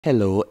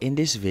Hello, in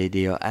this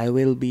video I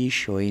will be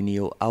showing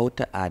you how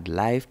to add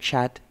live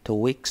chat to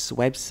Wix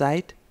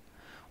website.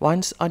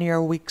 Once on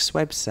your Wix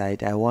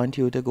website, I want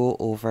you to go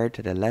over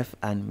to the left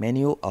hand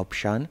menu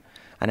option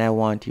and I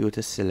want you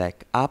to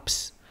select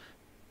apps.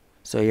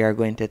 So you're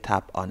going to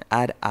tap on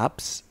add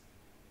apps.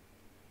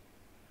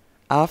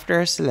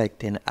 After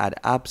selecting add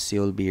apps,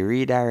 you'll be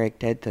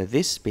redirected to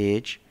this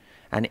page,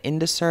 and in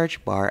the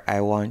search bar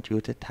I want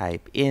you to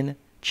type in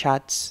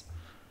chats.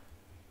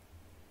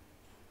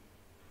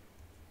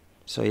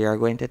 So you're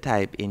going to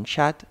type in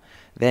chat,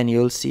 then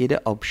you'll see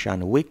the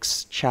option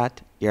Wix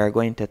chat. You're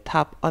going to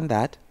tap on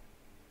that.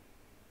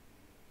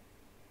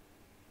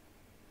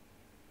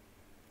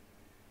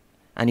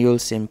 And you'll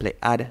simply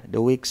add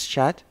the Wix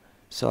chat.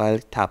 So I'll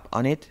tap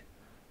on it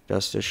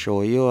just to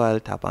show you. I'll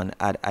tap on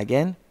add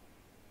again.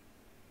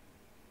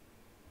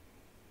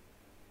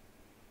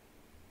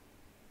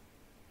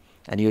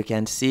 And you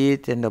can see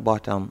it in the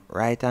bottom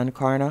right hand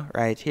corner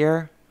right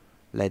here.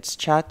 Let's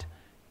chat.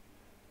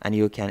 And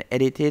you can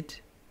edit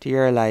it to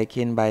your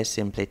liking by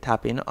simply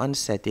tapping on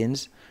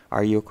settings,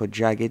 or you could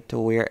drag it to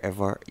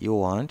wherever you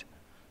want.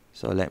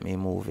 So let me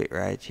move it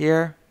right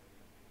here.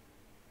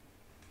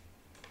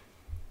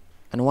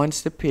 And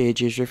once the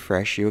page is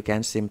refreshed, you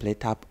can simply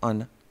tap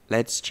on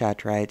let's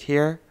chat right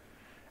here.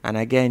 And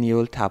again,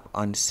 you'll tap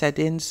on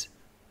settings.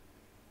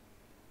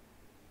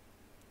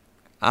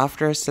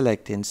 After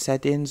selecting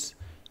settings,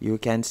 you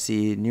can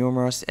see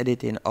numerous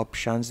editing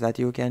options that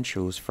you can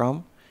choose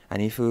from.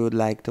 And if you would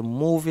like to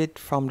move it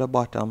from the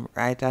bottom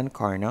right hand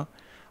corner,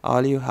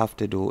 all you have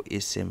to do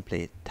is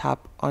simply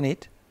tap on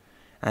it,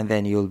 and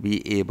then you'll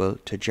be able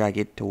to drag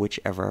it to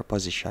whichever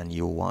position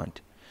you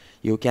want.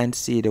 You can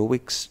see the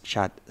Wix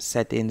chat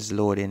settings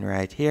loading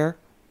right here.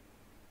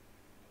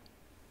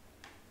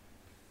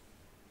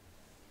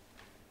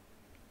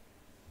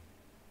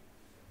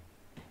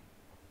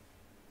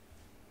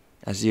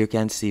 As you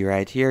can see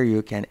right here,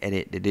 you can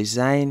edit the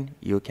design,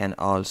 you can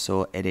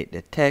also edit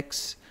the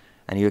text,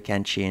 and you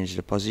can change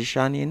the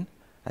positioning.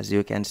 As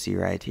you can see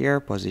right here,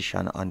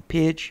 position on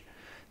page.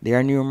 There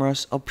are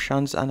numerous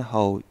options on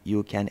how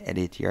you can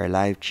edit your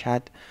live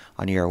chat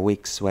on your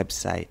Wix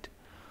website.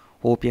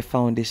 Hope you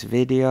found this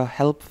video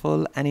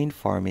helpful and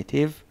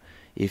informative.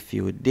 If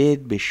you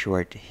did, be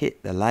sure to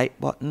hit the like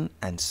button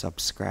and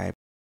subscribe.